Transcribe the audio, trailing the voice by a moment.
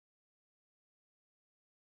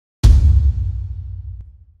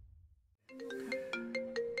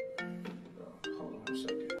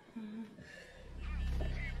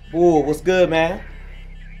Bull, what's good, man?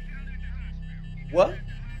 What?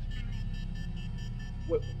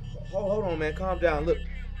 What? Hold on, man. Calm down. Look,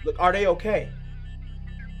 are they okay?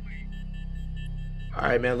 All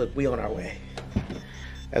right, man. Look, we on our way.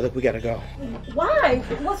 Hey, look, we gotta go. Why?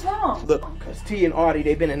 What's wrong? Look, because T and Audi,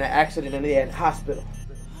 they've been in an accident and they're in the hospital.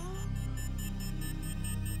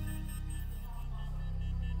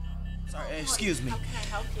 Sorry, excuse me. How can I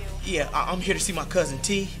help you? Yeah, I'm here to see my cousin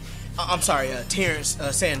T. I'm sorry, Terrence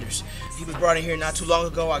Sanders. He was brought in here not too long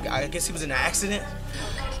ago. I guess he was in an accident.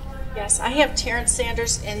 Yes, I have Terrence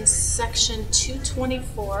Sanders in section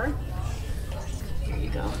 224. Here you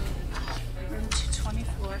go. Room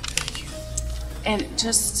 224. And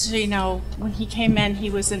just so you know, when he came in, he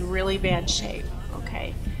was in really bad shape,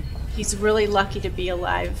 okay? He's really lucky to be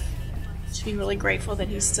alive. Should be really grateful that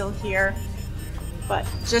he's still here. But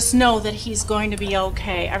just know that he's going to be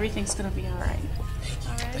okay. Everything's going to be all right.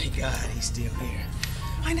 Thank God he's still here.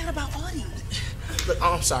 Find out about Audi. Look,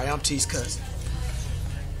 I'm sorry, I'm T's cousin.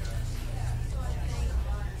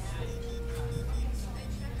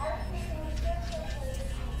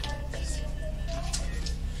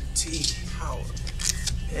 T, how?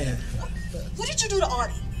 Man. What did you do to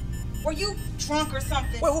Audi? Were you drunk or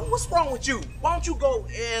something? Wait, what's wrong with you? Why don't you go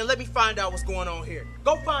and let me find out what's going on here?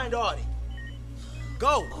 Go find Audi.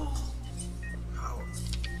 Go.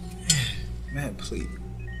 Man, please.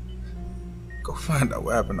 Go find out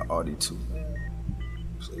what happened to Audi too, man.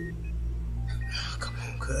 Please. Come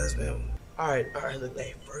on, cuz, man. All right, look,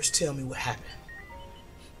 hey, first tell me what happened.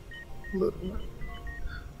 Look,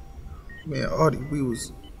 man, Audi, we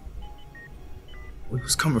was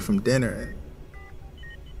coming from dinner and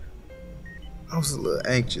I was a little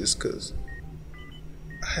anxious because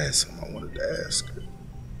I had something I wanted to ask her.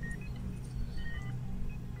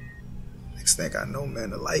 Next thing I know,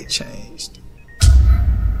 man, the light changed.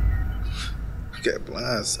 I got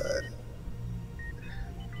blindsided.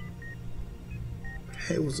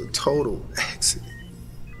 It was a total accident.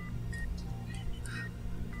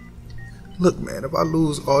 Look, man, if I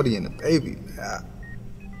lose Audi and the baby, man,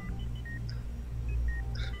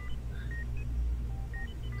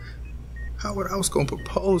 I was gonna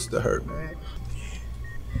propose to her, man.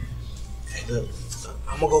 Hey, look,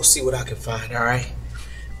 I'm gonna go see what I can find, all right?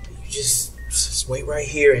 You just wait right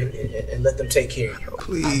here and let them take care of you.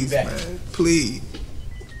 Please, man, please.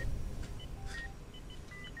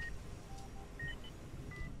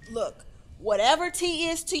 Look, whatever T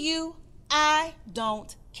is to you, I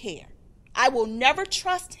don't care. I will never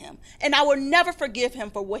trust him, and I will never forgive him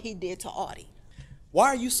for what he did to Audi. Why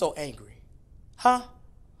are you so angry? Huh?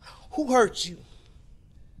 Who hurt you?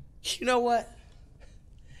 You know what?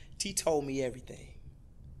 T told me everything.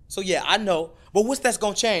 So yeah, I know, but what's that's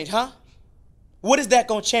gonna change, huh? What is that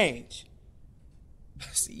gonna change?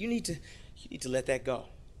 See, you need to let that go.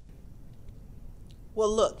 Well,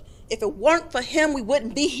 look, if it weren't for him, we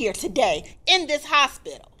wouldn't be here today in this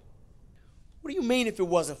hospital. What do you mean if it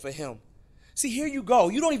wasn't for him? See, here you go.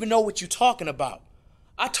 You don't even know what you're talking about.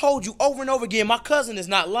 I told you over and over again, my cousin is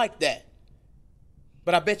not like that.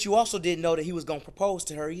 But I bet you also didn't know that he was going to propose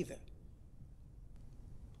to her either.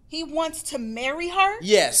 He wants to marry her?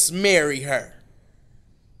 Yes, marry her.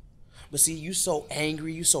 But see, you so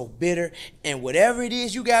angry, you so bitter, and whatever it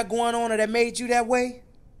is you got going on that made you that way,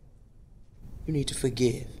 you need to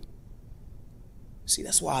forgive. See,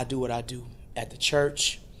 that's why I do what I do at the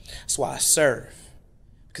church. That's why I serve.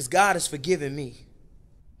 Because God has forgiven me.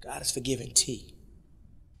 God has forgiven T.